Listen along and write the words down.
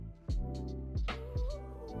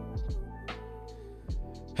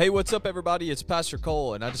Hey, what's up, everybody? It's Pastor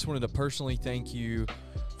Cole, and I just wanted to personally thank you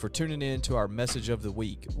for tuning in to our message of the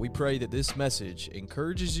week. We pray that this message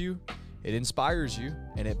encourages you, it inspires you,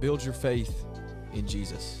 and it builds your faith in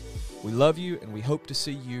Jesus. We love you, and we hope to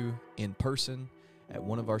see you in person at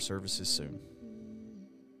one of our services soon.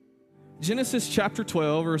 Genesis chapter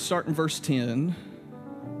 12, or starting verse 10.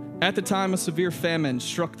 At the time, a severe famine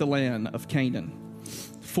struck the land of Canaan,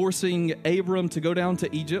 forcing Abram to go down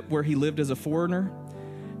to Egypt, where he lived as a foreigner.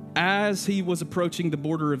 As he was approaching the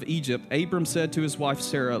border of Egypt, Abram said to his wife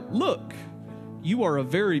Sarah, "Look, you are a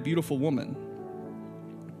very beautiful woman."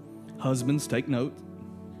 Husbands, take note.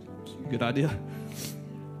 Good idea.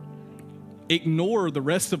 Ignore the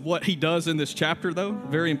rest of what he does in this chapter, though.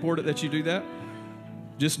 Very important that you do that.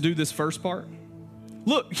 Just do this first part.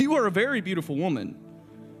 "Look, you are a very beautiful woman.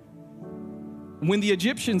 When the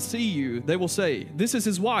Egyptians see you, they will say, 'This is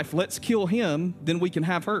his wife. Let's kill him, then we can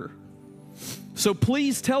have her.' So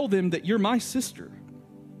please tell them that you're my sister.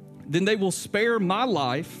 Then they will spare my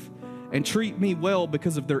life and treat me well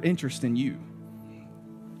because of their interest in you."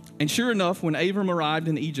 And sure enough, when Abram arrived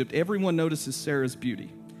in Egypt, everyone notices Sarah's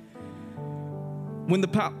beauty. When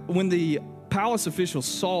the palace officials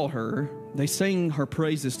saw her, they sang her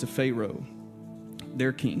praises to Pharaoh,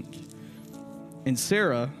 their king. And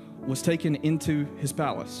Sarah was taken into his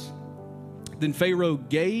palace. Then Pharaoh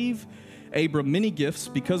gave Abram many gifts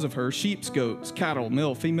because of her: sheep, goats, cattle,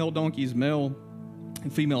 male, female donkeys, male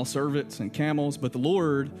and female servants, and camels. But the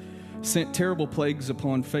Lord sent terrible plagues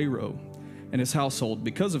upon Pharaoh and his household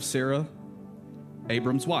because of Sarah,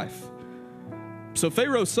 Abram's wife. So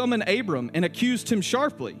Pharaoh summoned Abram and accused him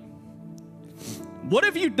sharply. "What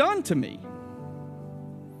have you done to me?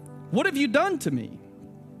 What have you done to me?"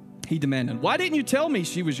 he demanded. "Why didn't you tell me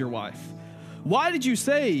she was your wife? Why did you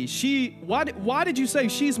say she's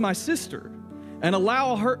my sister and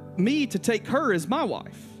allow me to take her as my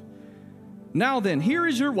wife? Now then, here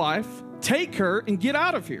is your wife. Take her and get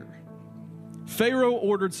out of here." Pharaoh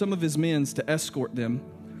ordered some of his men to escort them,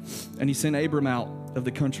 and he sent Abram out of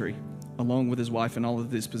the country along with his wife and all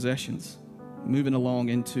of his possessions. Moving along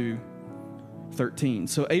into 13.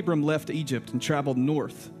 So Abram left Egypt and traveled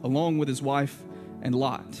north along with his wife and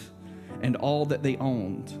Lot and all that they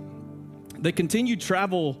owned. They continued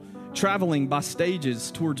traveling by stages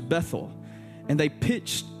towards Bethel, and they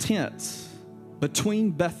pitched tents between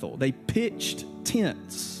Bethel. They pitched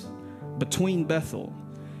tents between Bethel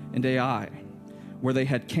and Ai, where they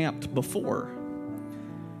had camped before.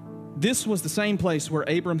 This was the same place where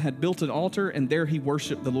Abram had built an altar, and there he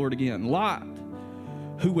worshiped the Lord again. Lot,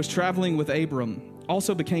 who was traveling with Abram,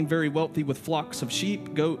 also became very wealthy with flocks of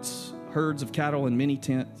sheep, goats, herds of cattle, and many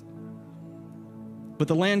tents. But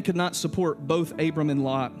the land could not support both Abram and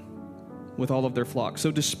Lot with all of their flocks. So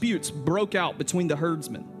disputes broke out between the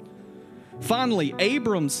herdsmen. Finally,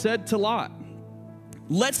 Abram said to Lot,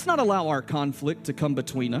 "Let's not allow our conflict to come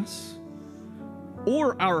between us,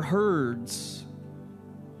 or our herds,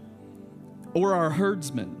 or our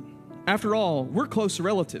herdsmen. After all, we're close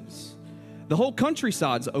relatives. The whole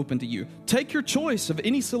countryside's open to you. Take your choice of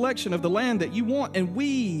any selection of the land that you want, and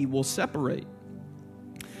we will separate.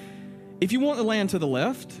 If you want the land to the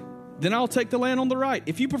left, then I'll take the land on the right.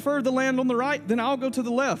 If you prefer the land on the right, then I'll go to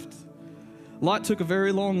the left." Lot took a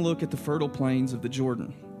very long look at the fertile plains of the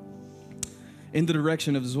Jordan in the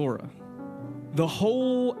direction of Zorah. The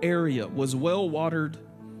whole area was well watered,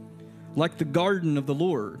 like the garden of the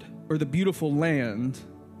Lord, or the beautiful land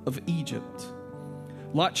of Egypt.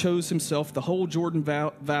 Lot chose himself the whole Jordan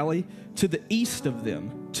Valley to the east of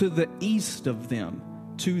them, to the east of them,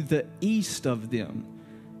 to the east of them.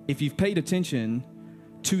 If you've paid attention,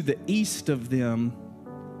 to the east of them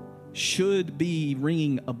should be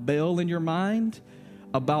ringing a bell in your mind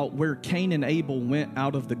about where Cain and Abel went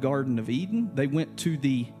out of the Garden of Eden. They went to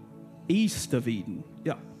the east of Eden.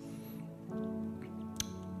 Yeah.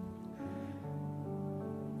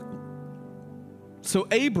 So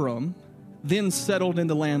Abram then settled in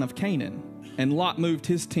the land of Canaan, and Lot moved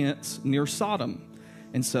his tents near Sodom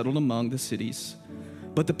and settled among the cities.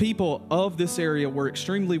 But the people of this area were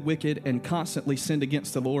extremely wicked and constantly sinned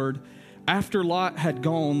against the Lord. After Lot had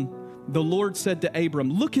gone, the Lord said to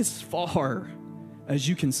Abram, "Look as far as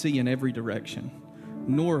you can see in every direction,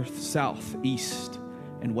 north, south, east,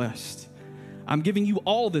 and west. I'm giving you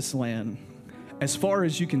all this land as far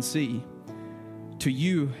as you can see to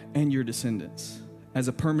you and your descendants as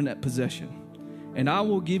a permanent possession. And I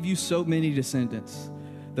will give you so many descendants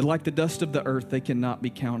that like the dust of the earth, they cannot be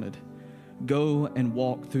counted. Go and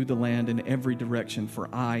walk through the land in every direction, for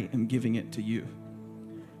I am giving it to you."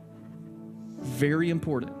 Very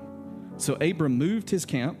important. So Abram moved his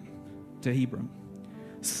camp to Hebron.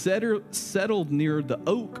 settled near the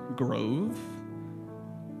oak grove,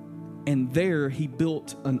 and there he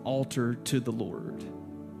built an altar to the Lord.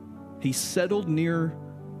 He settled near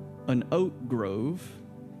an oak grove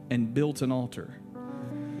and built an altar.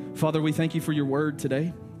 Father, we thank you for your word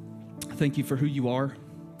today. Thank you for who you are.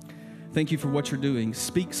 Thank you for what you're doing.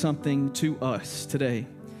 Speak something to us today.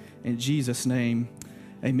 In Jesus' name,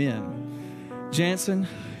 amen. Jansen,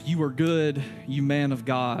 you are good, you man of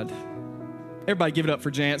God. Everybody give it up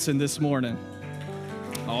for Jansen this morning.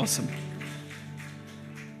 Awesome.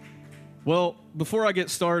 Well, before I get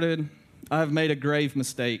started, I've made a grave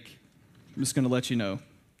mistake. I'm just going to let you know.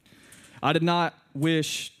 I did not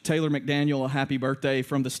wish Taylor McDaniel a happy birthday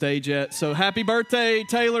from the stage yet, so happy birthday,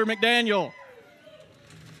 Taylor McDaniel.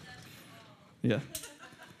 Yeah.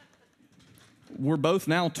 We're both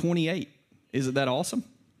now 28. Isn't that awesome?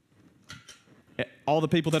 All the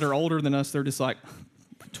people that are older than us, they're just like,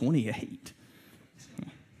 28.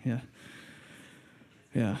 Yeah.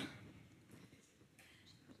 Yeah.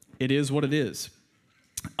 It is what it is.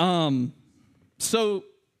 So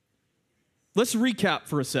let's recap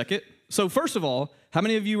for a second. So first of all, how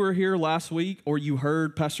many of you were here last week or you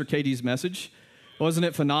heard Pastor Katie's message? Wasn't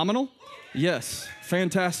it phenomenal? Yes,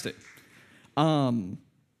 fantastic.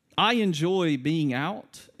 I enjoy being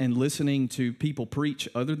out and listening to people preach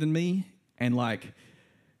other than me and like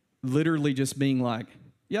literally just being like,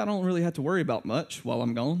 yeah, I don't really have to worry about much while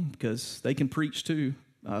I'm gone because they can preach too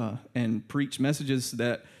and preach messages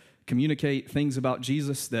that communicate things about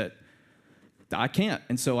Jesus that I can't.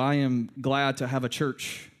 And so I am glad to have a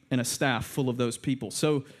church and a staff full of those people.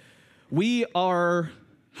 So we are,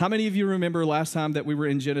 how many of you remember last time that we were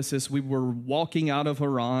in Genesis, we were walking out of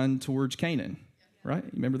Haran towards Canaan, right?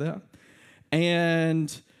 You remember that?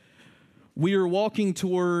 And we are walking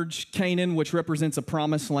towards Canaan, which represents a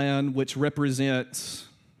promised land, which represents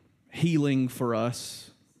healing for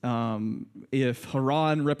us. If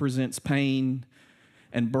Haran represents pain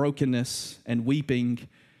and brokenness and weeping,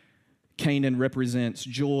 Canaan represents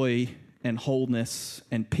joy and wholeness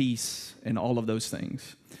and peace and all of those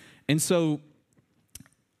things. And so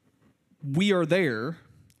we are there,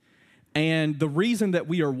 and the reason that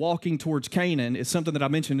we are walking towards Canaan is something that I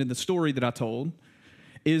mentioned in the story that I told,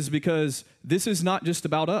 is because this is not just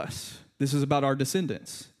about us. This is about our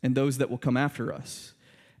descendants and those that will come after us.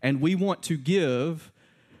 And we want to give,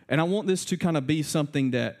 and I want this to kind of be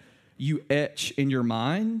something that you etch in your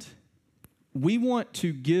mind. We want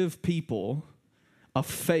to give people a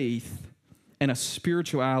faith and a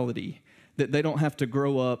spirituality that they don't have to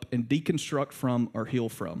grow up and deconstruct from or heal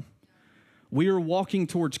from. We are walking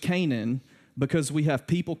towards Canaan because we have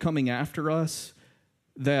people coming after us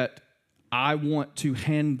that I want to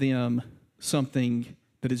hand them something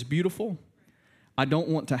that is beautiful. I don't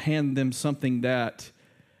want to hand them something that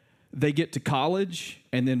they get to college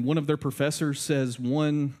and then one of their professors says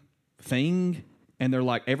one thing and they're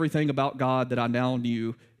like, everything about God that I now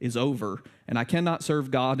knew is over and I cannot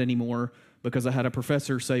serve God anymore because I had a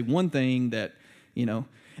professor say one thing that, you know,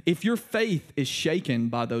 if your faith is shaken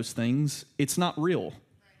by those things, it's not real.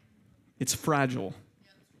 It's fragile.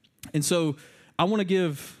 And so I want to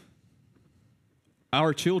give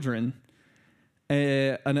our children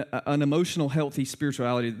an emotional, healthy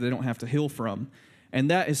spirituality that they don't have to heal from. And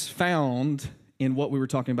that is found in what we were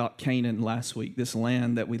talking about Canaan last week, this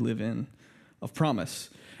land that we live in of promise.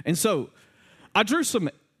 And so I drew some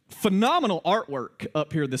phenomenal artwork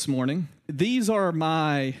up here this morning. These are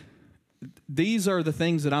the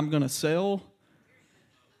things that I'm going to sell.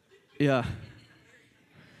 Yeah.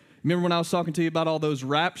 Remember when I was talking to you about all those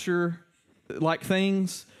rapture-like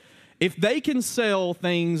things? If they can sell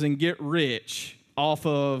things and get rich off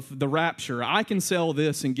of the rapture, I can sell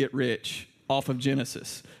this and get rich off of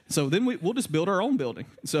Genesis. So then we'll just build our own building.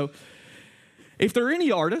 So if there are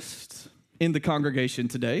any artists in the congregation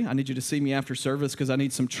today, I need you to see me after service because I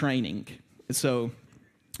need some training. So,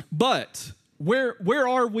 but where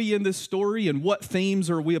are we in this story and what themes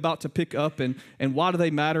are we about to pick up and why do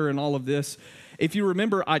they matter and all of this? If you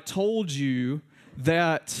remember, I told you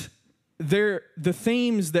that the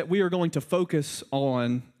themes that we are going to focus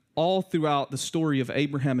on all throughout the story of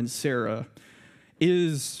Abraham and Sarah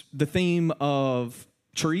is the theme of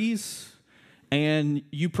trees, and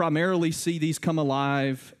you primarily see these come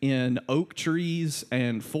alive in oak trees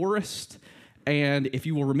and forest. And if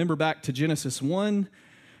you will remember back to Genesis 1,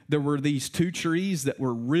 there were these two trees that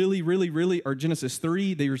were or Genesis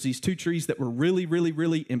 3, there's these two trees that were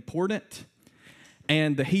really important.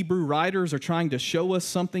 And the Hebrew writers are trying to show us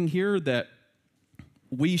something here that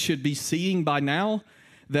we should be seeing by now,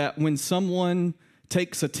 that when someone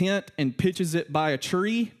takes a tent and pitches it by a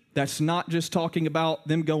tree, that's not just talking about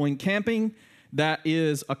them going camping. that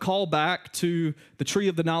is a callback to the tree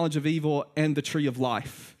of the knowledge of evil and the tree of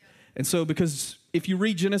life. And so because if you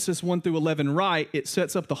read Genesis 1 through 11 right, it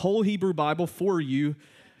sets up the whole Hebrew Bible for you,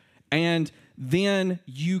 and then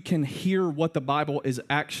you can hear what the Bible is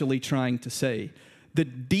actually trying to say. The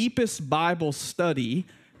deepest Bible study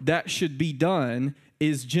that should be done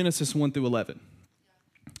is Genesis 1 through 11.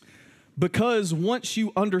 Because once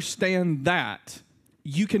you understand that,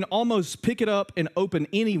 you can almost pick it up and open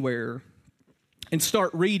anywhere and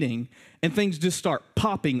start reading, and things just start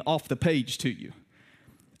popping off the page to you.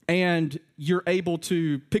 And you're able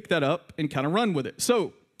to pick that up and kind of run with it.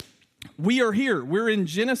 So we are here. We're in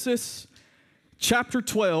Genesis chapter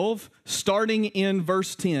 12, starting in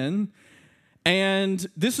verse 10. And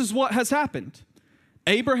this is what has happened.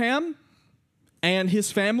 Abraham and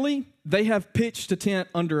his family, they have pitched a tent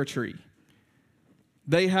under a tree.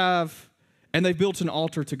 They've built an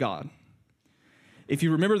altar to God. If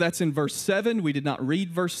you remember, that's in verse 7. We did not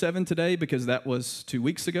read verse 7 today because that was 2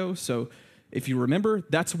 weeks ago. So if you remember,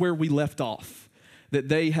 that's where we left off. That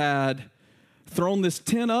they had thrown this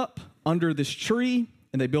tent up under this tree,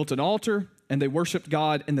 and they built an altar, and they worshiped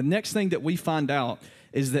God. And the next thing that we find out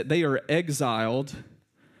is that they are exiled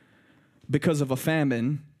because of a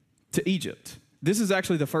famine to Egypt. This is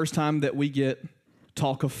actually the first time that we get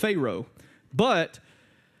talk of Pharaoh. But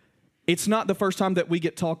it's not the first time that we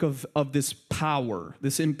get talk of this power,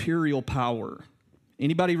 this imperial power.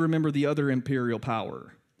 Anybody remember the other imperial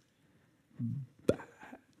power?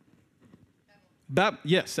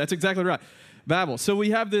 Yes, that's exactly right. Babel. So we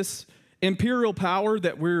have this imperial power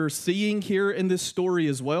that we're seeing here in this story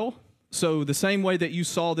as well. So the same way that you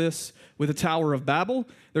saw this with the Tower of Babel,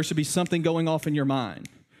 there should be something going off in your mind,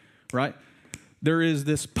 right? There is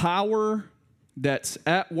this power that's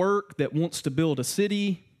at work that wants to build a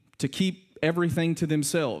city to keep everything to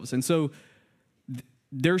themselves. And so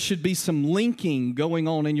there should be some linking going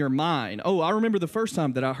on in your mind. Oh, I remember the first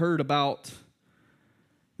time that I heard about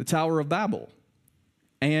the Tower of Babel.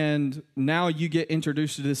 And now you get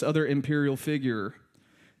introduced to this other imperial figure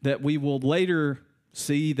that we will later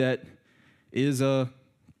see that is a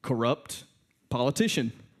corrupt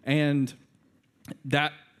politician. And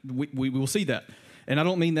that we will see that. And I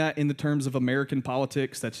don't mean that in the terms of American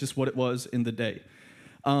politics. That's just what it was in the day.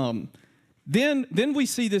 Then we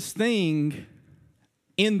see this thing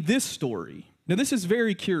in this story. Now, this is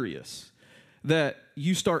very curious that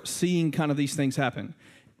you start seeing kind of these things happen.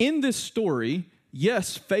 In this story,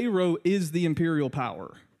 yes, Pharaoh is the imperial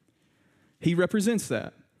power. He represents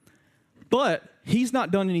that. But he's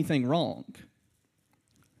not done anything wrong.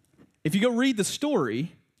 If you go read the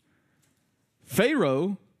story,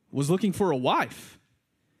 Pharaoh was looking for a wife.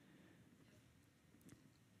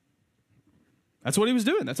 That's what he was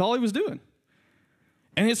doing. That's all he was doing.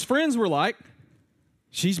 And his friends were like,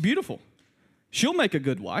 she's beautiful. She'll make a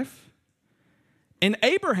good wife. And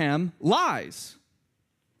Abraham lies.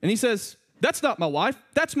 And he says, that's not my wife.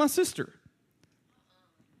 That's my sister.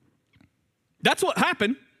 That's what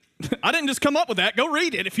happened. I didn't just come up with that. Go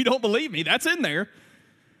read it if you don't believe me. That's in there.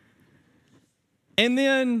 And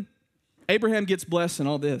then Abraham gets blessed and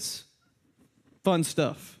all this fun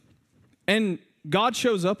stuff. And God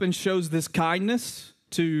shows up and shows this kindness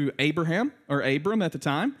to Abraham, or Abram at the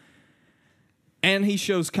time. And he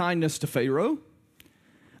shows kindness to Pharaoh.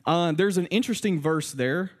 There's an interesting verse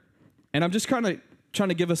there. And I'm just kind of trying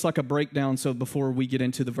to give us like a breakdown so before we get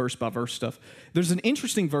into the verse by verse stuff. There's an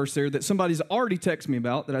interesting verse there that somebody's already texted me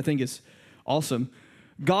about that I think is awesome.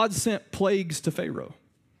 God sent plagues to Pharaoh,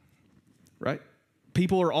 right?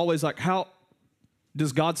 People are always like, how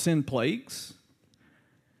does God send plagues?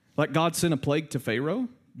 Like God sent a plague to Pharaoh?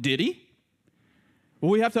 Did he?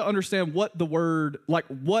 Well, we have to understand what the word, like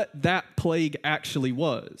what that plague actually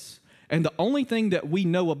was. And the only thing that we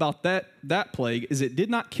know about that plague is it did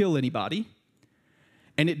not kill anybody.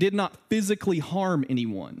 And it did not physically harm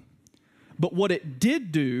anyone. But what it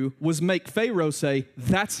did do was make Pharaoh say,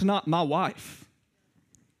 that's not my wife.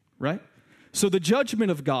 Right? So the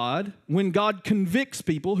judgment of God, when God convicts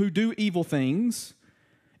people who do evil things,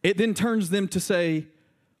 it then turns them to say,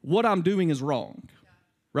 what I'm doing is wrong.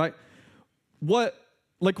 Right?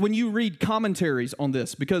 Like when you read commentaries on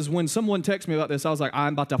this, because when someone texted me about this, I was like,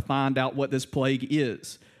 I'm about to find out what this plague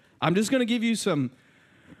is. I'm just going to give you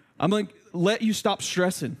I'm going to let you stop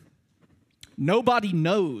stressing. Nobody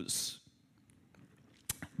knows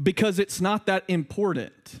because it's not that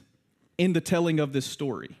important in the telling of this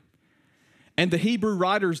story. And the Hebrew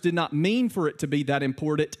writers did not mean for it to be that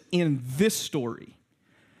important in this story.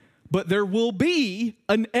 But there will be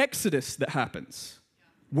an exodus that happens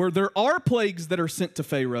where there are plagues that are sent to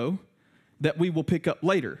Pharaoh that we will pick up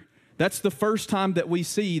later. That's the first time that we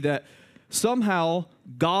see that somehow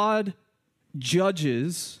God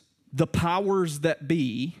judges the powers that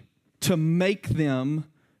be to make them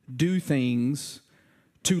do things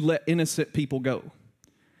to let innocent people go,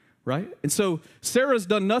 right? And so Sarah's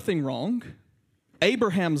done nothing wrong.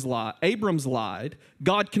 Abram's lied.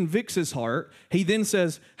 God convicts his heart. He then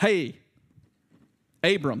says, hey,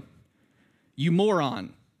 Abram, you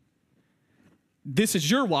moron. This is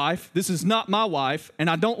your wife. This is not my wife, and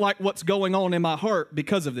I don't like what's going on in my heart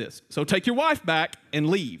because of this. So take your wife back and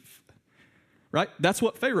leave, right? That's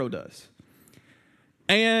what Pharaoh does.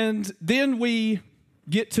 And then we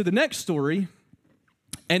get to the next story,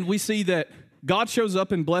 and we see that God shows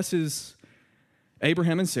up and blesses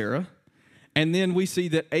Abraham and Sarah, and then we see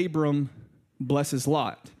that Abram blesses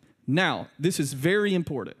Lot. Now, this is very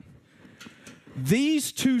important.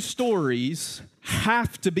 These two stories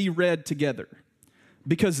have to be read together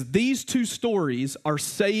because these two stories are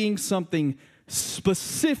saying something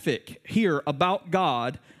specific here about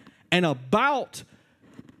God and about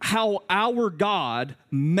how our God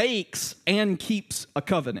makes and keeps a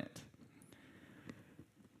covenant.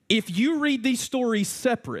 If you read these stories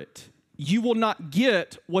separate, you will not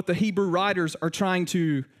get what the Hebrew writers are trying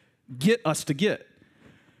to get us to get.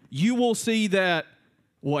 You will see that,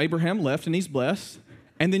 well, Abraham left and he's blessed,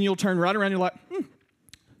 and then you'll turn right around and you're like,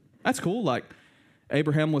 that's cool. Like,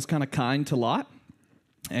 Abraham was kind of kind to Lot,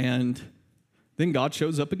 and then God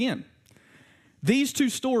shows up again. These two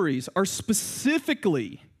stories are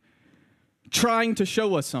specifically trying to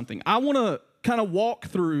show us something. I want to kind of walk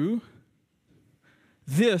through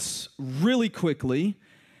this really quickly,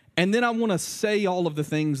 and then I want to say all of the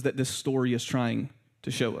things that this story is trying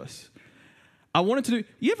to show us. I wanted to do,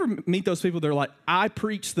 you ever meet those people that are like, I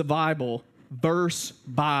preach the Bible verse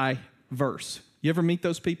by verse? You ever meet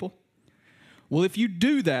those people? Well, if you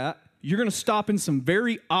do that, you're going to stop in some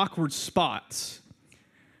very awkward spots.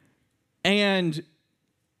 And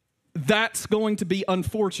that's going to be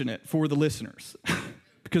unfortunate for the listeners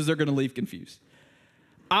because they're going to leave confused.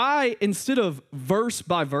 Instead of verse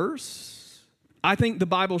by verse, I think the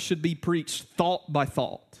Bible should be preached thought by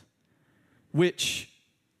thought, which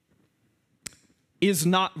is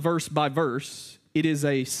not verse by verse. It is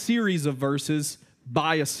a series of verses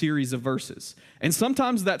by a series of verses. And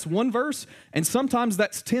sometimes that's one verse, and sometimes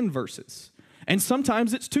that's 10 verses, and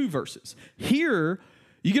sometimes it's 2 verses. Here,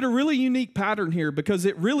 you get a really unique pattern here because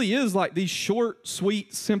it really is like these short,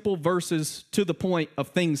 sweet, simple verses to the point of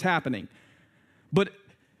things happening. But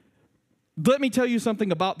let me tell you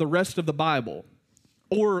something about the rest of the Bible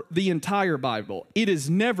or the entire Bible. It is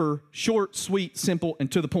never short, sweet, simple,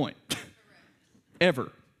 and to the point.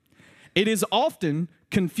 Ever. It is often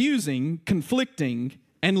confusing, conflicting,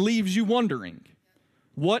 and leaves you wondering,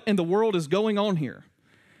 what in the world is going on here?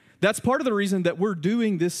 That's part of the reason that we're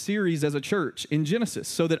doing this series as a church in Genesis,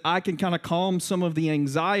 so that I can kind of calm some of the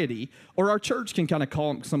anxiety, or our church can kind of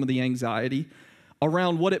calm some of the anxiety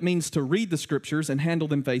around what it means to read the scriptures and handle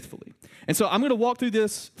them faithfully. And so I'm going to walk through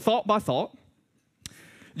this thought by thought,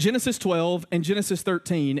 Genesis 12 and Genesis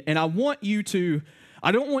 13, and I don't want you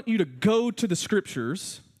to go to the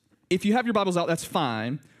scriptures. If you have your Bibles out, that's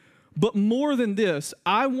fine. But more than this,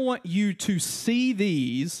 I want you to see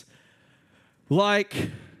these like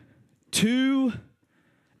 2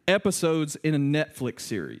 episodes in a Netflix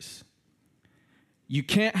series. You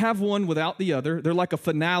can't have one without the other. They're like a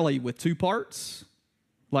finale with 2 parts.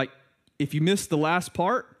 Like, if you missed the last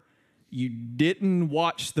part, you didn't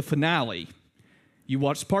watch the finale. You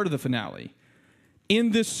watched part of the finale.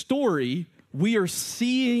 In this story, we are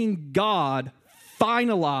seeing God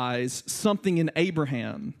finalize something in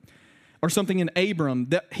Abraham, or something in Abram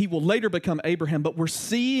that he will later become Abraham, but we're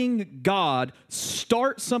seeing God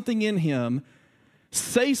start something in him,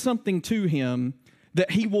 say something to him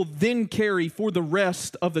that he will then carry for the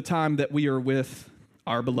rest of the time that we are with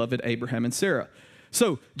our beloved Abraham and Sarah.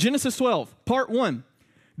 So, Genesis 12, part 1.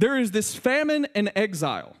 There is this famine and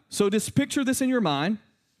exile. So just picture this in your mind.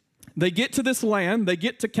 They get to this land, they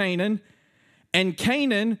get to Canaan, and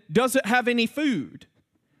Canaan doesn't have any food.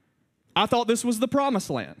 I thought this was the promised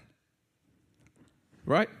land.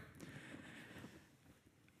 Right?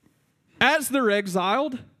 As they're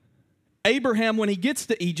exiled, Abraham, when he gets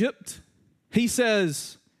to Egypt, he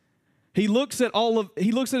looks at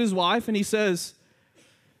his wife and he says,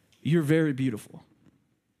 "You're very beautiful."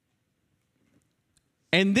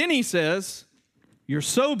 And then he says, "You're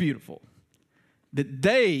so beautiful that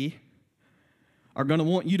they are going to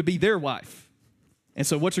want you to be their wife. And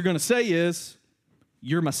so what you're going to say is,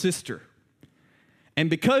 you're my sister. And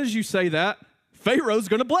because you say that, Pharaoh's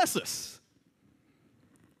going to bless us."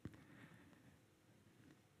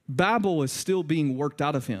 Babel is still being worked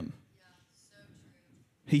out of him. Yeah, so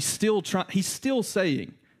true. he's still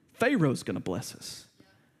saying, Pharaoh's going to bless us.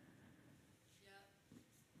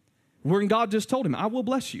 When God just told him, I will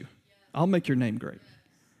bless you. I'll make your name great.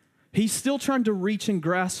 He's still trying to reach and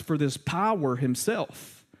grasp for this power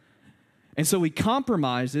himself. And so he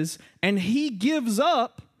compromises and he gives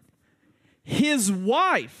up his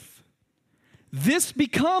wife. This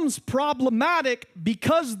becomes problematic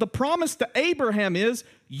because the promise to Abraham is,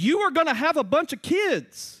 you are going to have a bunch of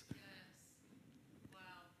kids.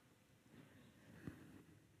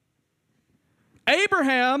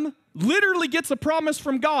 Abraham literally gets a promise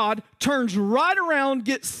from God, turns right around,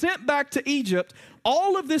 gets sent back to Egypt.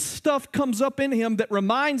 All of this stuff comes up in him that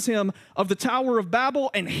reminds him of the Tower of Babel,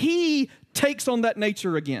 and he takes on that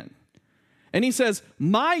nature again. And he says,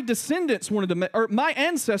 my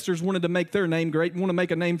ancestors wanted to make their name great, want to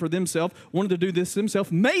make a name for themselves, wanted to do this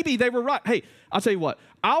themselves. Maybe they were right. Hey, I'll tell you what,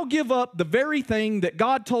 I'll give up the very thing that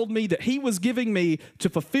God told me that he was giving me to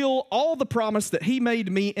fulfill all the promise that he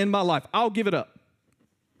made me in my life. I'll give it up.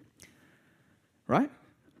 Right?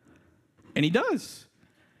 And he does.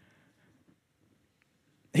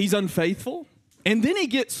 He's unfaithful. And then he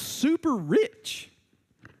gets super rich.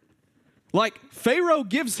 Like Pharaoh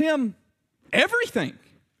gives him everything.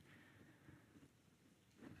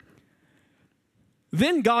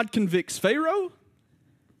 Then God convicts Pharaoh.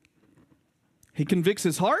 He convicts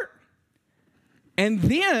his heart. And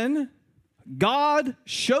then God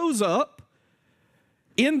shows up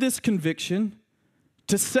in this conviction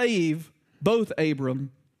to save both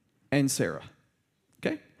Abram and Sarah.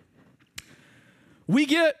 Okay? We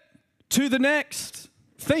get to the next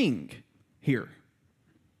thing here.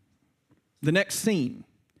 The next scene.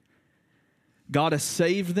 God has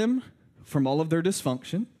saved them from all of their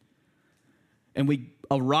dysfunction. And we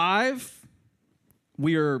arrive.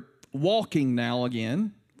 We are walking now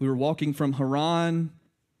again. We were walking from Haran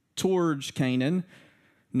towards Canaan.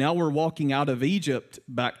 Now we're walking out of Egypt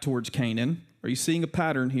back towards Canaan. Are you seeing a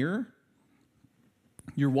pattern here?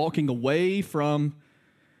 You're walking away from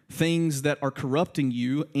things that are corrupting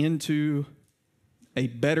you into a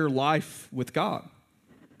better life with God,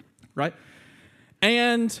 right?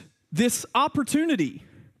 And this opportunity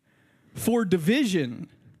for division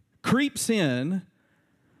creeps in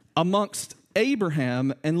amongst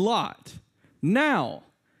Abraham and Lot. Now,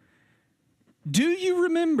 do you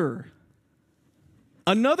remember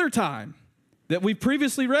another time that we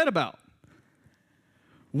previously read about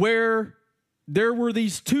where there were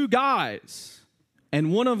these two guys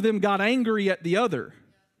and one of them got angry at the other,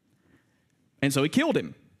 and so he killed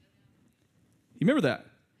him? You remember that?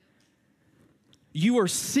 You are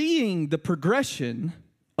seeing the progression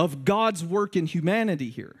of God's work in humanity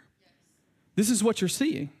here. This is what you're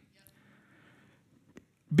seeing.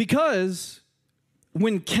 Because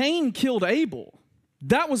when Cain killed Abel,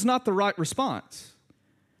 that was not the right response.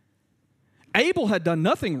 Abel had done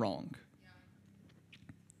nothing wrong.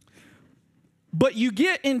 But you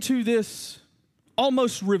get into this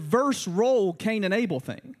almost reverse role Cain and Abel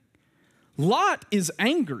thing. Lot is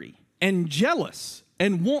angry and jealous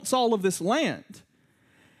and wants all of this land.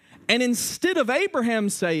 And instead of Abraham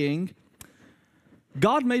saying,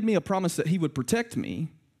 God made me a promise that he would protect me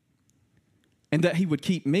and that he would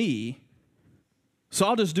keep me, so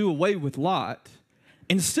I'll just do away with Lot.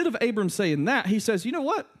 Instead of Abram saying that, he says, you know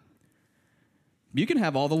what? You can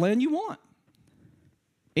have all the land you want.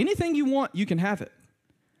 Anything you want, you can have it.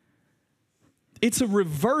 It's a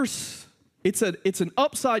reverse, it's an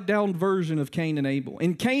upside down version of Cain and Abel.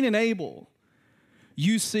 In Cain and Abel,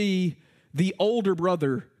 you see the older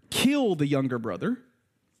brother kill the younger brother.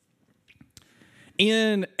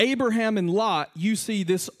 In Abraham and Lot, you see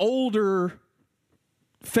this older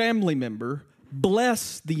family member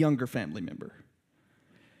bless the younger family member.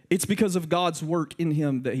 It's because of God's work in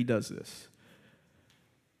him that he does this.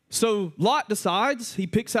 So Lot decides, he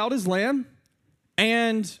picks out his land,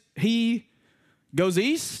 and he goes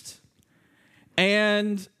east.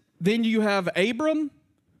 And then you have Abram,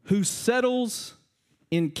 who settles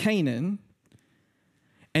in Canaan.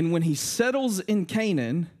 And when he settles in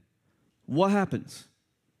Canaan, what happens?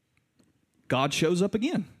 God shows up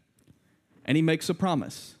again, and he makes a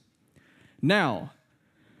promise. Now,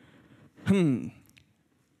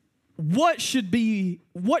 what should we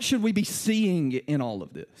be seeing in all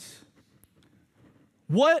of this?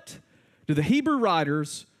 What do the Hebrew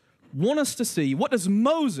writers want us to see? What does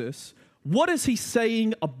Moses, what is he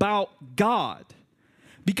saying about God?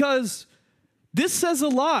 Because this says a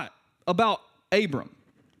lot about Abram.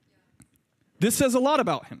 This says a lot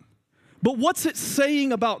about him. But what's it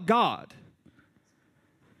saying about God?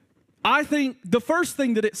 I think the first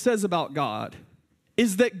thing that it says about God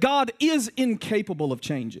is that God is incapable of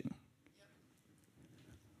changing.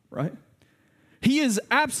 right? He is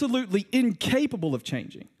absolutely incapable of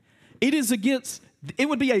changing. It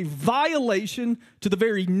would be a violation to the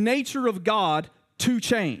very nature of God to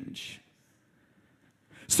change.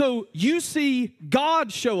 So you see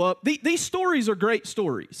God show up. These stories are great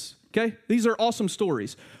stories, okay? These are awesome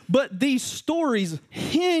stories. But these stories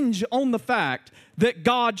hinge on the fact that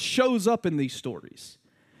God shows up in these stories.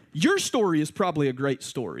 Your story is probably a great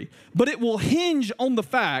story, but it will hinge on the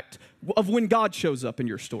fact of when God shows up in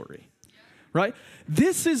your story, right?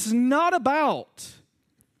 This is not about,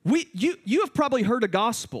 you have probably heard a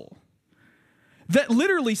gospel that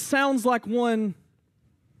literally sounds like one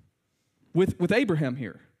with Abraham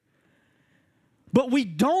here. But we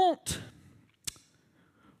don't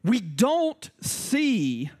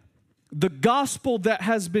see the gospel that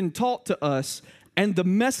has been taught to us and the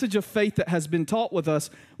message of faith that has been taught with us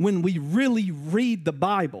when we really read the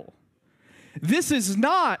Bible. This is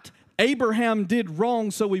not Abraham did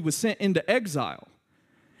wrong, so he was sent into exile.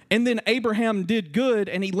 And then Abraham did good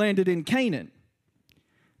and he landed in Canaan.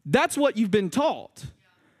 That's what you've been taught.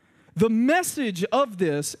 The message of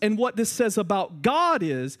this and what this says about God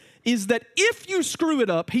is that if you screw it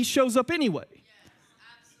up, he shows up anyway. Yes,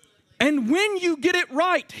 and when you get it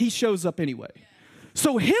right, he shows up anyway. Yes.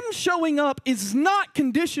 So him showing up is not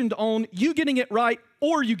conditioned on you getting it right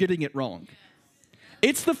or you getting it wrong. Yes.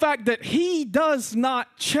 It's the fact that he does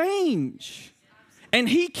not change. And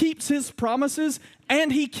he keeps his promises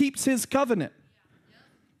and he keeps his covenant.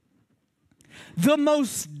 The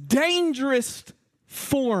most dangerous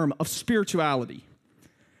form of spirituality.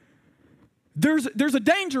 There's a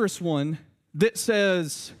dangerous one that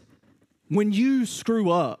says when you screw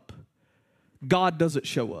up, God doesn't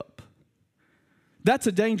show up. That's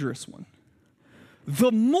a dangerous one.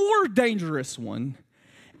 The more dangerous one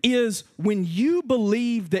is when you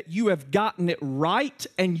believe that you have gotten it right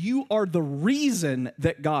and you are the reason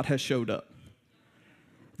that God has showed up.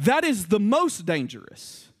 That is the most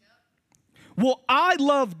dangerous. Well, I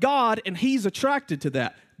love God and he's attracted to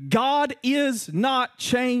that. God is not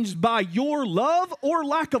changed by your love or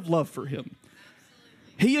lack of love for him.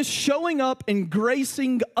 He is showing up and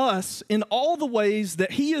gracing us in all the ways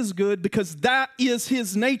that he is good because that is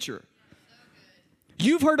his nature.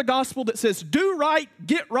 You've heard a gospel that says, do right,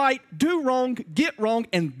 do wrong, get wrong,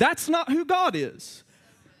 and that's not who God is.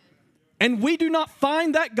 And we do not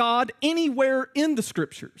find that God anywhere in the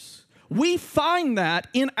scriptures. We find that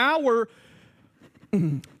in our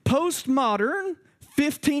postmodern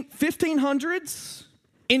 1500s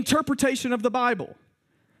interpretation of the Bible.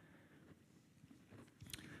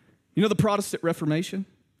 You know the Protestant Reformation?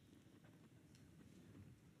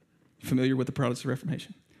 Familiar with the Protestant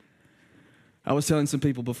Reformation? I was telling some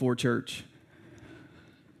people before church.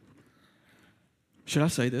 Should I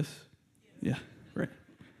say this? Yeah, right.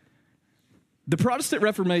 The Protestant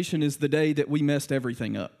Reformation is the day that we messed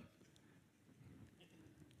everything up.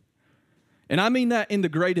 And I mean that in the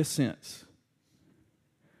greatest sense.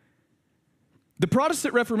 The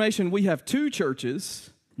Protestant Reformation, we have two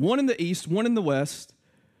churches, one in the East, one in the West.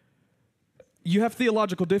 You have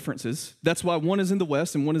theological differences. That's why one is in the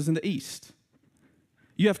West and one is in the East.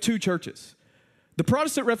 You have two churches. The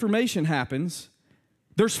Protestant Reformation happens.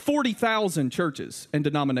 There's 40,000 churches and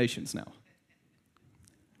denominations now.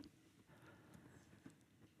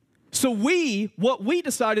 So what we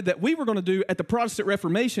decided that we were going to do at the Protestant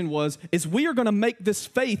Reformation is we are going to make this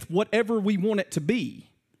faith whatever we want it to be.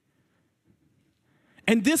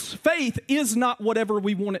 And this faith is not whatever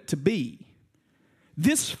we want it to be.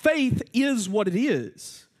 This faith is what it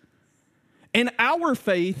is. And our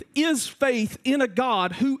faith is faith in a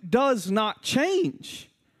God who does not change.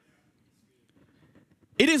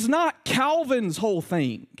 It is not Calvin's whole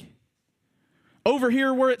thing. Over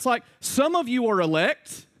here where it's like, some of you are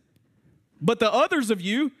elect, but the others of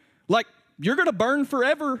you, like, you're going to burn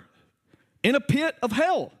forever in a pit of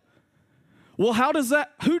hell. Well,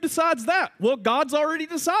 who decides that? Well, God's already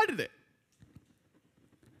decided it.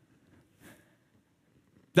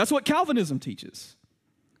 That's what Calvinism teaches.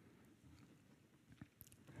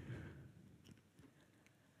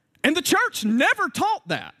 And the church never taught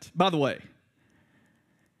that, by the way.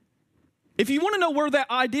 If you want to know where that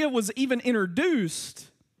idea was even introduced,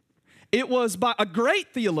 it was by a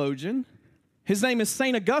great theologian. His name is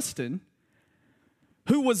St. Augustine,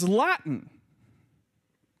 who was Latin.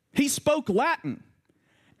 He spoke Latin,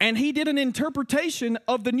 and he did an interpretation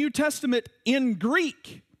of the New Testament in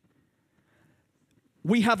Greek.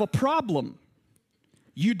 We have a problem.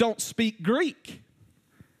 You don't speak Greek.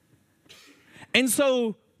 And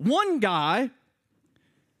so one guy,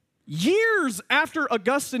 years after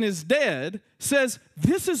Augustine is dead, says,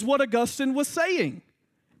 this is what Augustine was saying.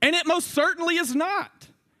 And it most certainly is not.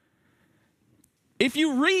 If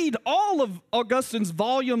you read all of Augustine's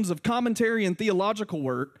volumes of commentary and theological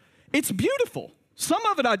work, it's beautiful. Some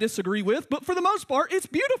of it I disagree with, but for the most part, it's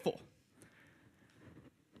beautiful.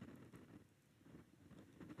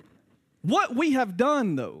 What we have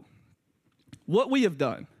done, though,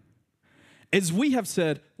 is we have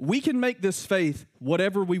said we can make this faith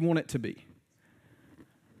whatever we want it to be.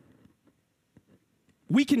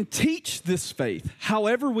 We can teach this faith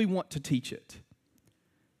however we want to teach it.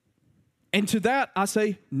 And to that, I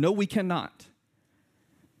say, no, we cannot.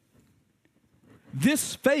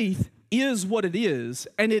 This faith is what it is,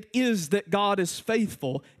 and it is that God is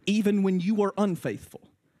faithful even when you are unfaithful.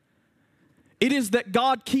 It is that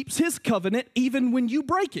God keeps his covenant even when you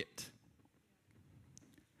break it.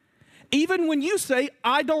 Even when you say,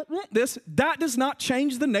 I don't want this, that does not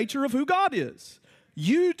change the nature of who God is.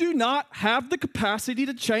 You do not have the capacity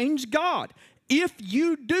to change God. If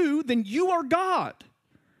you do, then you are God.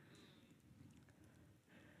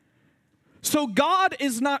 So God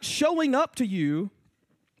is not showing up to you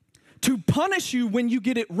to punish you when you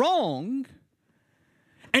get it wrong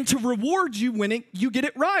and to reward you when you get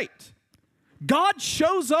it right. God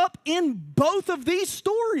shows up in both of these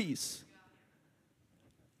stories.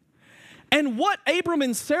 And what Abram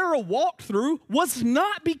and Sarah walked through was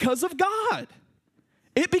not because of God.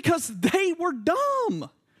 It's because they were dumb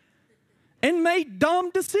and made dumb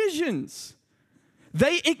decisions.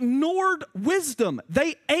 They ignored wisdom.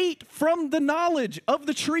 They ate from the knowledge of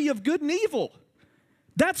the tree of good and evil.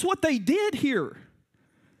 That's what they did here.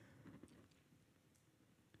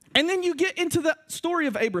 And then you get into the story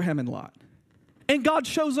of Abraham and Lot. And God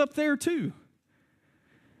shows up there too.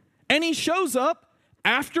 And he shows up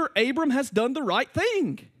after Abram has done the right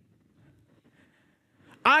thing.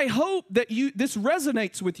 I hope that this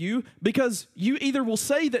resonates with you, because you either will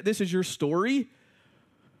say that this is your story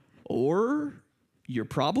or you're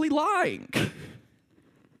probably lying.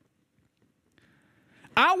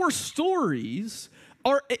 Our stories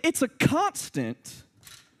it's a constant.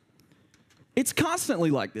 It's constantly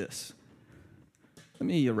like this. Let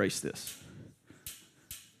me erase this.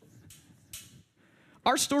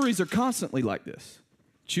 Our stories are constantly like this.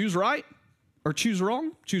 Choose right or choose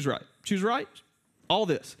wrong. Choose right. Choose right. All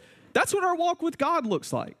this. That's what our walk with God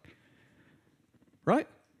looks like. Right?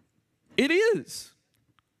 It is.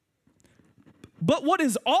 But what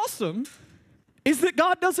is awesome is that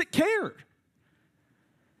God doesn't care.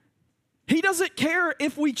 He doesn't care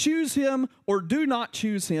if we choose him or do not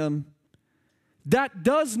choose him. That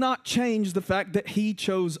does not change the fact that he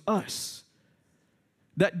chose us.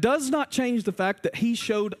 That does not change the fact that he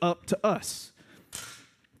showed up to us.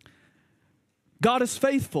 God is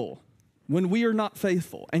faithful when we are not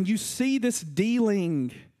faithful. And you see this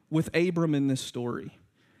dealing with Abram in this story.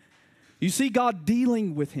 You see God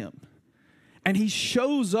dealing with him. And he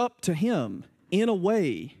shows up to him in a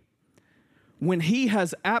way when he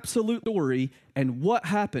has absolute authority. And what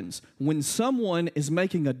happens when someone is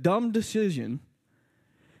making a dumb decision?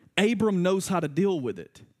 Abram knows how to deal with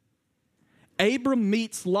it. Abram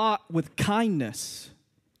meets Lot with kindness.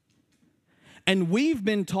 And we've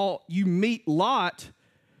been taught you meet Lot.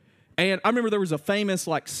 And I remember there was a famous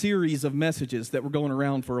series of messages that were going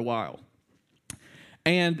around for a while.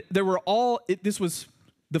 And there were this was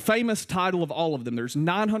the famous title of all of them. There's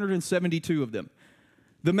 972 of them.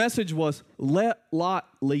 The message was, let Lot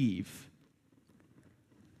leave.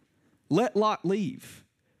 Let Lot leave.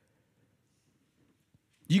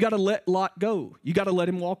 You got to let Lot go. You got to let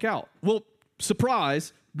him walk out. Well,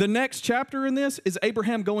 surprise, the next chapter in this is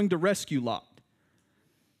Abraham going to rescue Lot.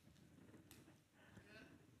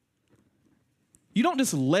 You don't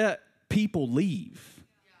just let people leave.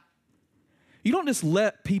 You don't just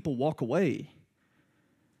let people walk away.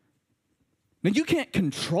 Now, you can't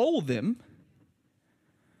control them.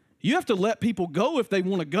 You have to let people go if they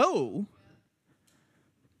want to go.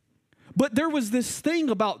 But there was this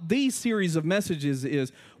thing about these series of messages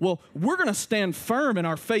is, well, we're going to stand firm in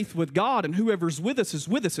our faith with God, and whoever's with us is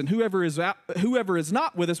with us, and whoever is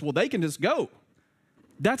not with us, well, they can just go.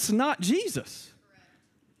 That's not Jesus.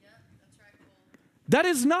 That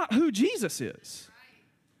is not who Jesus is.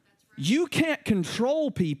 You can't control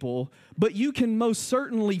people, but you can most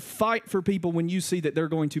certainly fight for people when you see that they're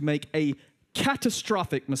going to make a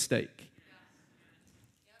catastrophic mistake.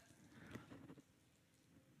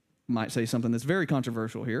 Might say something that's very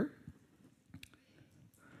controversial here.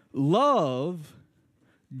 Love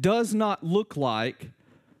does not look like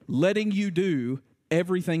letting you do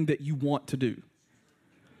everything that you want to do.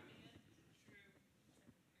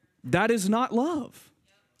 That is not love.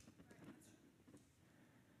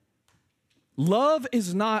 Love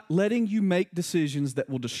is not letting you make decisions that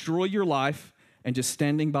will destroy your life and just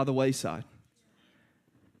standing by the wayside.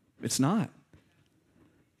 It's not.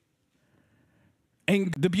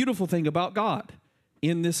 And the beautiful thing about God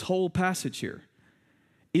in this whole passage here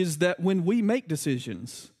is that when we make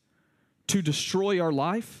decisions to destroy our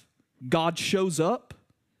life, God shows up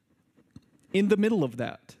in the middle of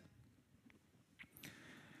that.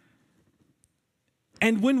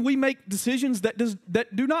 And when we make decisions that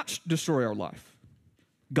do not destroy our life,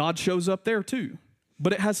 God shows up there too.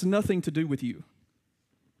 But it has nothing to do with you.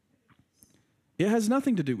 It has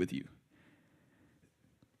nothing to do with you.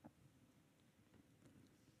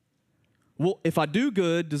 Well, if I do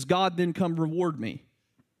good, does God then come reward me?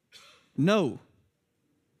 No.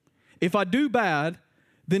 If I do bad,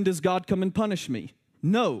 then does God come and punish me?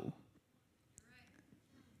 No.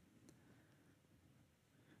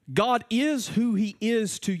 God is who he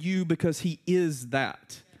is to you because he is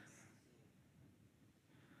that.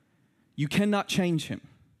 You cannot change him.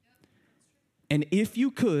 And if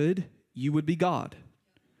you could, you would be God.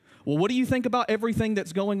 Well, what do you think about everything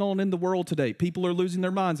that's going on in the world today? People are losing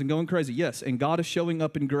their minds and going crazy. Yes, and God is showing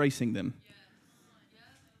up and gracing them.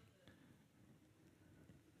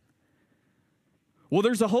 Well,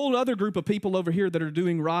 there's a whole other group of people over here that are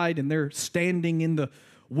doing right and they're standing in the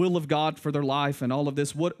will of God for their life and all of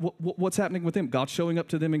this. What's happening with them? God's showing up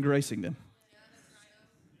to them and gracing them.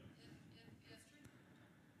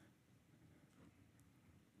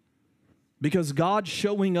 Because God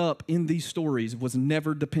showing up in these stories was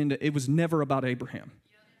never dependent. It was never about Abraham.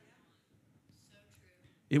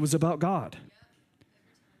 It was about God.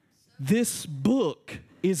 This book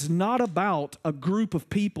is not about a group of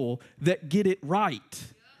people that get it right.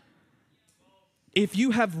 If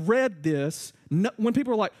you have read this, when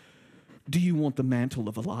people are like, do you want the mantle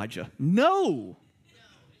of Elijah? No.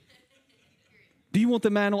 Do you want the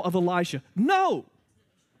mantle of Elisha? No.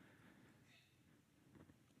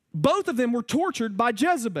 Both of them were tortured by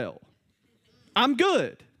Jezebel. I'm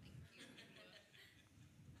good.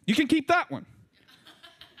 You can keep that one.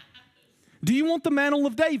 Do you want the mantle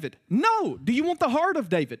of David? No. Do you want the heart of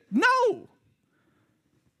David? No.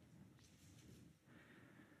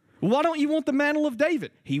 Why don't you want the mantle of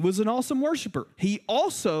David? He was an awesome worshiper. He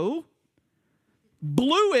also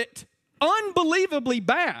blew it unbelievably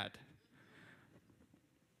bad.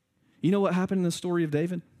 You know what happened in the story of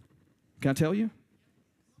David? Can I tell you?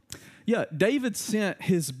 Yeah, David sent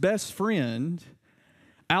his best friend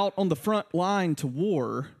out on the front line to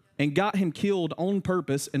war and got him killed on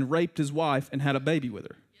purpose and raped his wife and had a baby with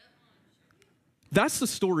her. That's the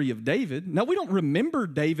story of David. Now, we don't remember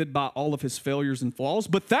David by all of his failures and flaws,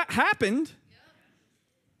 but that happened.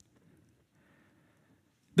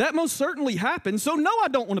 That most certainly happened. So, no, I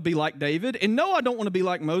don't want to be like David, and no, I don't want to be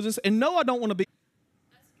like Moses, and no, I don't want to be.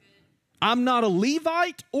 I'm not a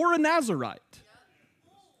Levite or a Nazarite.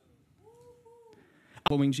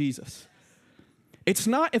 Following Jesus. It's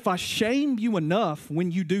not if I shame you enough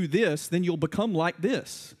when you do this, then you'll become like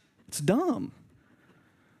this. It's dumb.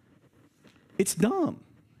 It's dumb.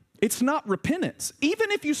 It's not repentance.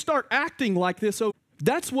 Even if you start acting like this,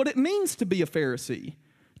 that's what it means to be a Pharisee.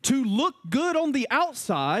 To look good on the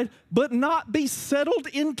outside, but not be settled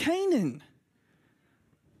in Canaan.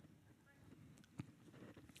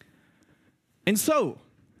 And so,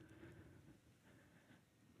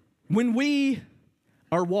 when we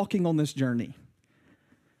are walking on this journey,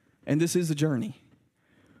 and this is a journey,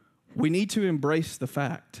 we need to embrace the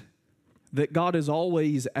fact that God is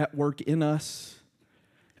always at work in us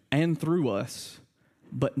and through us,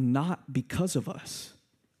 but not because of us.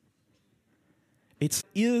 It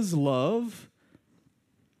is love,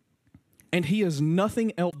 and he is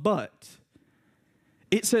nothing else but.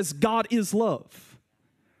 It says God is love.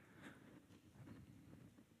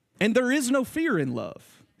 And there is no fear in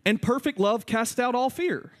love. And perfect love casts out all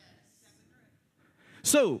fear.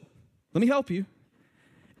 So, let me help you.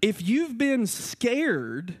 If you've been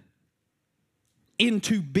scared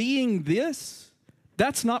into being this,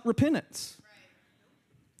 that's not repentance.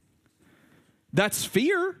 That's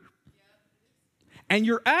fear. And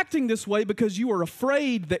you're acting this way because you are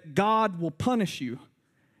afraid that God will punish you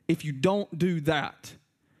if you don't do that.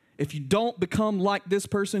 If you don't become like this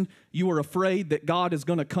person, you are afraid that God is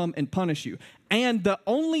going to come and punish you. And the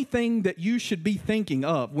only thing that you should be thinking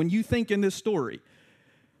of when you think in this story,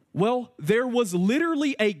 well, there was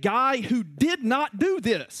literally a guy who did not do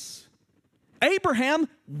this. Abraham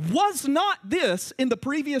was not this in the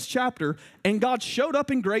previous chapter, and God showed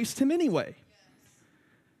up and graced him anyway.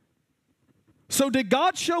 So did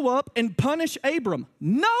God show up and punish Abram?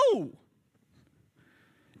 No.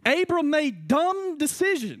 Abram made dumb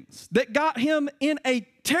decisions that got him in a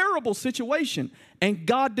terrible situation, and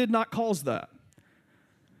God did not cause that.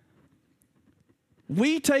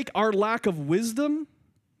 We take our lack of wisdom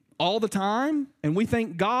all the time, and we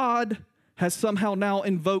think God has somehow now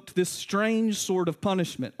invoked this strange sort of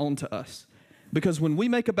punishment onto us. Because when we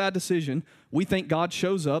make a bad decision, we think God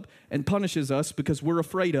shows up and punishes us because we're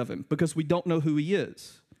afraid of him, because we don't know who he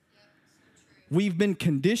is. We've been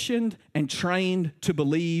conditioned and trained to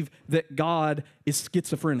believe that God is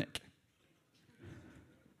schizophrenic.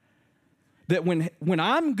 That when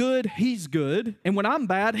I'm good, he's good, and when I'm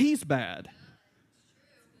bad, he's bad.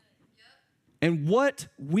 And what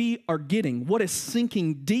we are getting, what is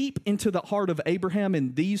sinking deep into the heart of Abraham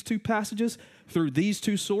in these two passages, through these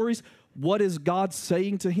two stories, what is God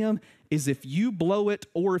saying to him is if you blow it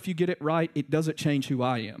or if you get it right, it doesn't change who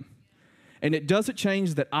I am. And it doesn't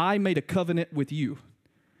change that I made a covenant with you.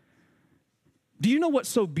 Do you know what's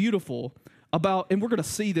so beautiful about, and we're going to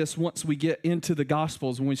see this once we get into the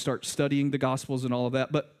Gospels, when we start studying the Gospels and all of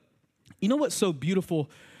that, but you know what's so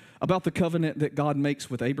beautiful about the covenant that God makes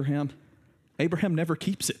with Abraham? Abraham never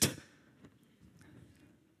keeps it.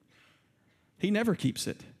 He never keeps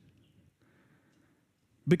it.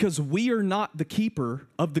 Because we are not the keeper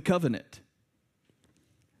of the covenant.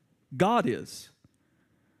 God is.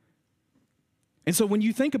 And so when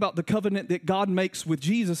you think about the covenant that God makes with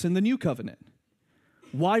Jesus in the new covenant,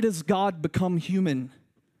 why does God become human?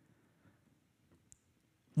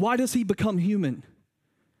 Why does he become human?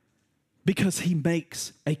 Because he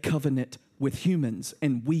makes a covenant with humans,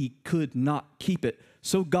 and we could not keep it.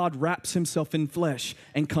 So God wraps himself in flesh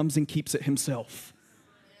and comes and keeps it himself.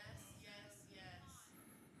 Yes.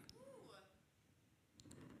 Ooh.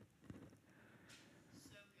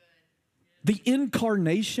 So good. The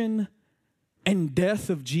incarnation and death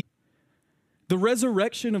of Jesus, the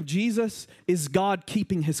resurrection of Jesus, is God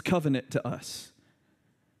keeping his covenant to us.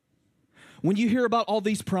 When you hear about all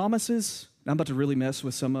these promises, I'm about to really mess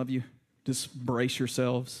with some of you. Just brace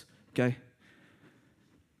yourselves, okay?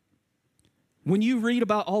 When you read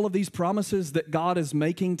about all of these promises that God is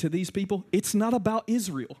making to these people, it's not about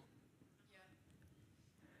Israel.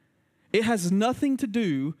 It has nothing to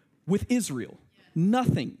do with Israel.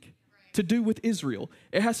 Nothing to do with Israel.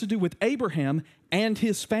 It has to do with Abraham and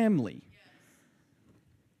his family.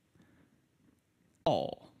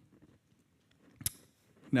 Paul.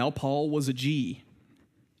 Now, Paul was a G.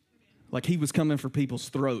 Like he was coming for people's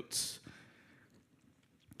throats.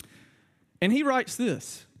 And he writes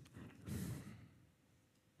this.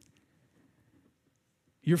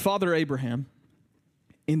 Your father Abraham,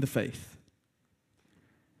 in the faith.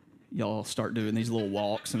 Y'all start doing these little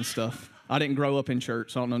walks and stuff. I didn't grow up in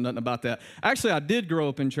church, so I don't know nothing about that. Actually, I did grow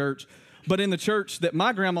up in church, but in the church that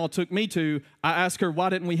my grandma took me to, I asked her,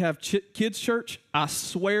 why didn't we have kids' church? I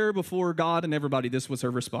swear before God and everybody, this was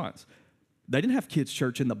her response. They didn't have kids'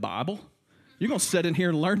 church in the Bible. You're going to sit in here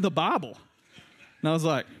and learn the Bible. And I was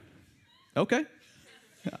like, okay,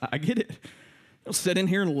 I get it. You'll sit in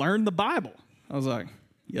here and learn the Bible. I was like,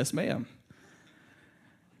 yes, ma'am.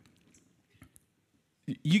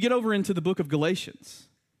 You get over into the book of Galatians,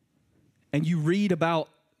 and you read about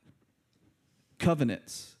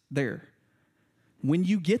covenants there. When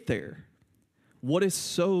you get there, what is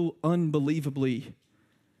so unbelievably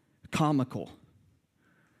comical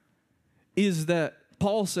is that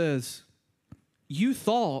Paul says, you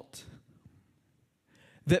thought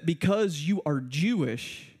that because you are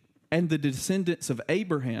Jewish and the descendants of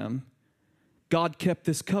Abraham, God kept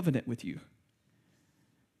this covenant with you.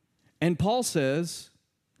 And Paul says,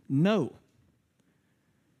 no.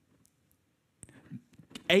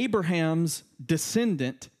 Abraham's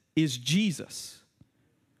descendant is Jesus,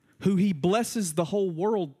 who he blesses the whole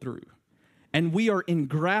world through. And we are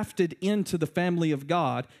engrafted into the family of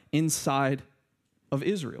God inside of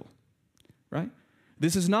Israel, right?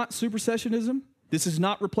 This is not supersessionism. This is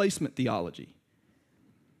not replacement theology.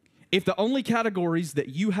 If the only categories that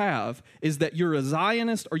you have is that you're a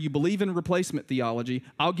Zionist or you believe in replacement theology,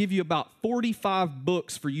 I'll give you about 45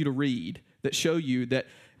 books for you to read that show you that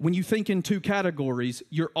when you think in two categories,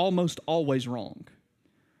 you're almost always wrong.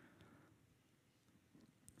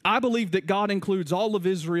 I believe that God includes all of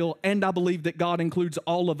Israel, and I believe that God includes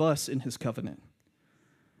all of us in his covenant.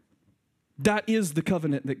 That is the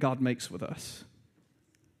covenant that God makes with us.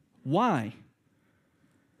 Why?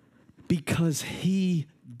 Because he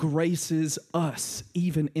graces us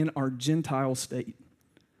even in our Gentile state.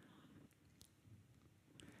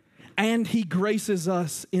 And he graces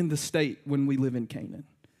us in the state when we live in Canaan.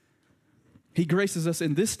 He graces us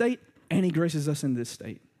in this state, and he graces us in this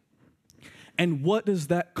state. And what does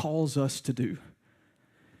that cause us to do?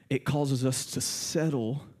 It causes us to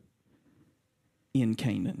settle in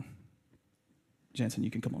Canaan. Jansen,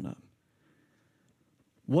 you can come on up.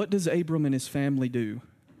 What does Abram and his family do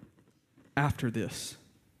after this?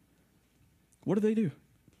 What do?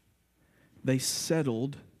 they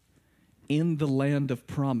settled in the land of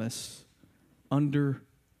promise under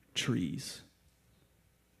trees.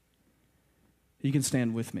 You can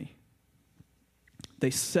stand with me. They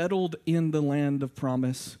settled in the land of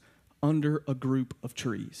promise under a group of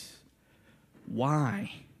trees.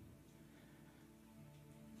 Why?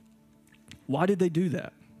 Why did they do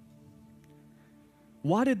that?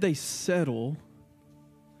 Why did they settle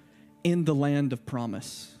in the land of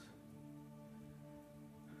promise?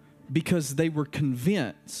 Because they were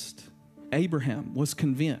convinced, Abraham was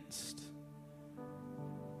convinced,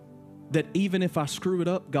 that even if I screw it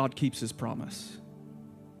up, God keeps his promise.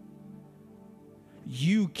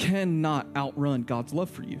 You cannot outrun God's love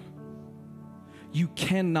for you. You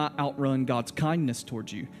cannot outrun God's kindness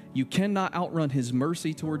towards you. You cannot outrun his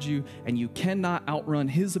mercy towards you, and you cannot outrun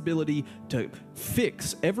his ability to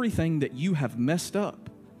fix everything that you have messed up.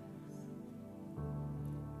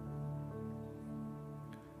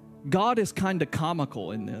 God is kind of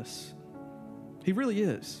comical in this. He really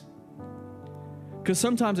is. Because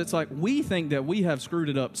sometimes it's like we think that we have screwed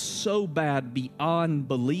it up so bad beyond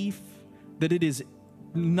belief that it is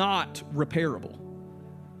not repairable.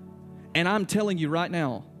 And I'm telling you right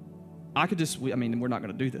now, we're not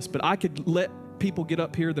going to do this, but I could let people get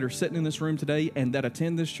up here that are sitting in this room today and that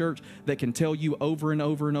attend this church that can tell you over and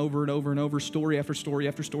over and over and over and over, story after story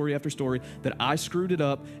after story after story, that I screwed it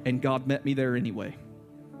up and God met me there anyway.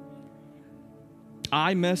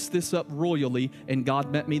 I messed this up royally, and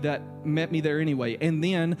God met me there anyway. And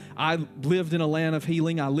then I lived in a land of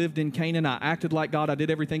healing. I lived in Canaan. I acted like God. I did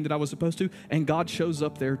everything that I was supposed to, and God shows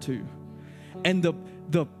up there too. And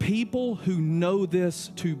the people who know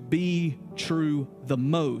this to be true the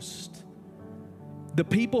most, the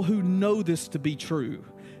people who know this to be true,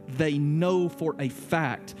 they know for a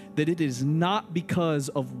fact that it is not because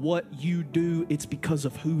of what you do, it's because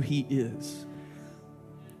of who he is.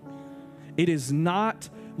 It is not,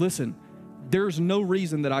 listen, there's no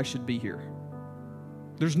reason that I should be here.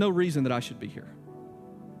 There's no reason that I should be here.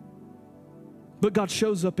 But God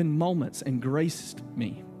shows up in moments and graced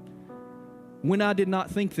me when I did not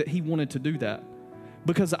think that he wanted to do that,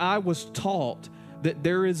 because I was taught that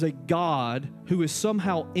there is a God who is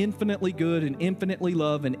somehow infinitely good and infinitely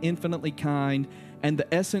love and infinitely kind, and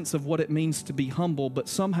the essence of what it means to be humble, but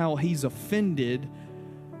somehow he's offended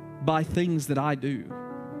by things that I do.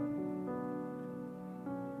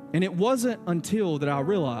 And it wasn't until that I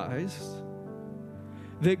realized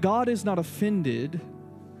that God is not offended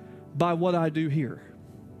by what I do here.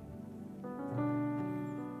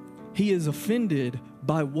 He is offended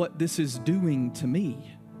by what this is doing to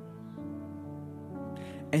me.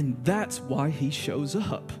 And that's why he shows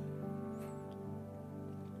up.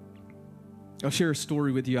 I'll share a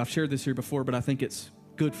story with you. I've shared this here before, but I think it's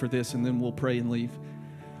good for this, and then we'll pray and leave.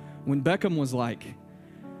 When Beckham was like,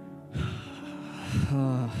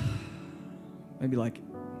 maybe like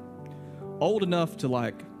old enough to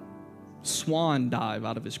like swan dive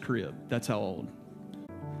out of his crib. That's how old.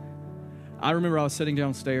 I remember I was sitting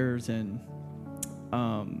downstairs, and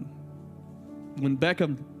when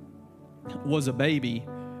Beckham was a baby,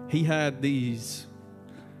 he had these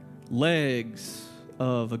legs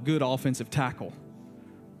of a good offensive tackle,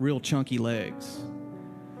 real chunky legs.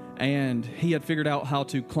 And he had figured out how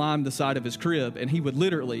to climb the side of his crib, and he would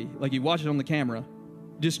literally, like you watch it on the camera,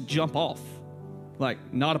 just jump off.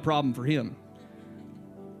 Like, not a problem for him.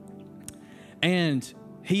 And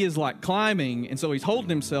he is like climbing, and so he's holding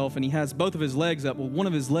himself, and he has both of his legs up. Well, one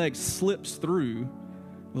of his legs slips through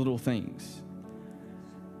little things.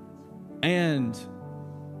 And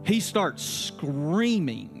he starts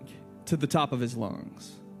screaming to the top of his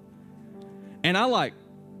lungs. And I like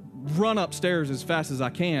run upstairs as fast as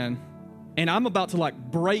I can, and I'm about to like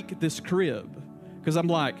break this crib, because I'm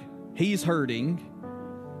like, he's hurting.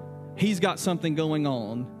 He's got something going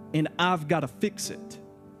on, and I've got to fix it.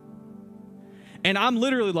 And I'm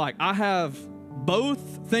literally like, I have both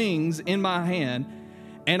things in my hand,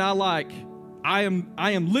 and I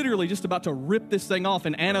am literally just about to rip this thing off,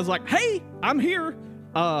 and Anna's like, hey, I'm here.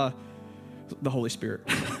 The Holy Spirit.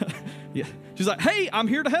 Yeah. She's like, hey, I'm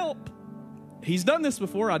here to help. He's done this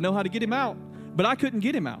before. I know how to get him out, but I couldn't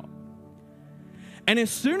get him out. And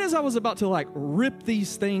as soon as I was about to like rip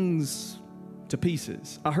these things to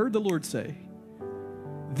pieces, I heard the Lord say,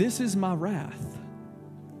 this is my wrath,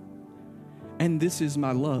 and this is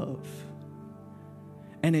my love,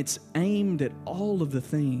 and it's aimed at all of the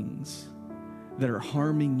things that are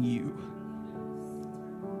harming you.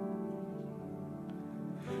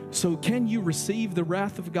 So can you receive the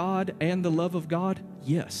wrath of God and the love of God?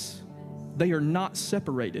 Yes. They are not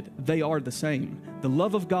separated. They are the same. The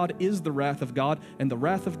love of God is the wrath of God, and the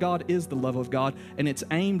wrath of God is the love of God, and it's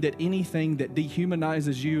aimed at anything that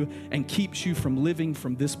dehumanizes you and keeps you from living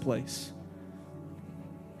from this place.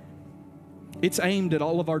 It's aimed at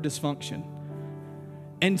all of our dysfunction.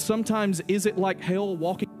 And sometimes, is it like hell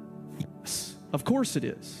walking? Yes, of course it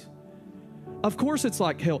is. Of course it's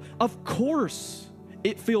like hell. Of course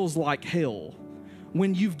it feels like hell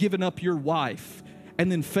when you've given up your wife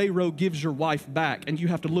and then Pharaoh gives your wife back and you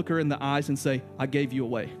have to look her in the eyes and say, I gave you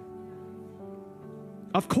away.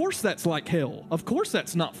 Of course that's like hell. Of course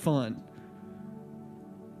that's not fun.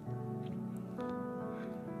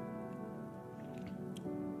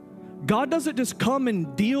 God doesn't just come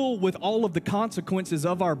and deal with all of the consequences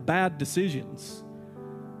of our bad decisions.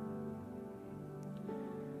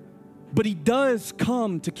 But He does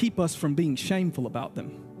come to keep us from being shameful about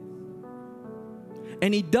them.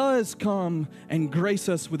 And He does come and grace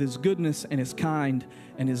us with His goodness and His kind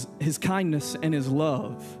and His kindness and His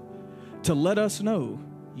love to let us know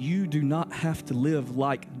you do not have to live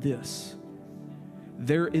like this.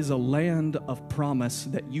 There is a land of promise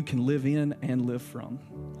that you can live in and live from.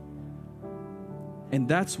 And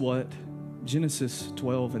that's what Genesis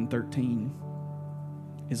 12 and 13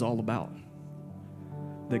 is all about.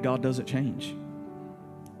 That God doesn't change.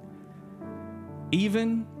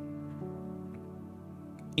 Even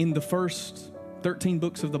in the first 13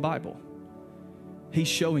 books of the Bible, He's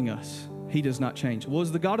showing us He does not change.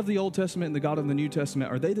 Was the God of the Old Testament and the God of the New Testament,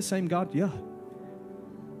 are they the same God? Yeah.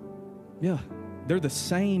 Yeah. They're the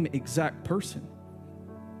same exact person.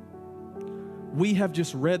 We have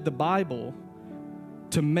just read the Bible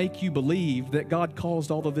to make you believe that God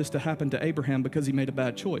caused all of this to happen to Abraham because he made a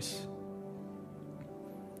bad choice.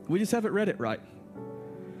 We just haven't read it right.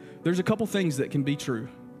 There's a couple things that can be true.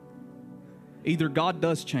 Either God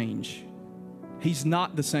does change. He's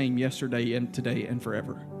not the same yesterday and today and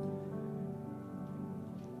forever.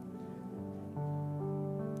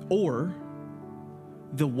 Or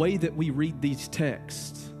the way that we read these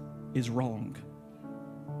texts is wrong.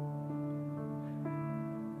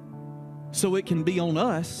 So it can be on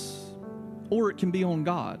us or it can be on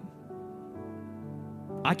God.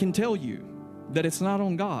 I can tell you that it's not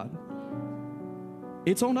on God.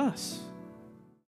 It's on us.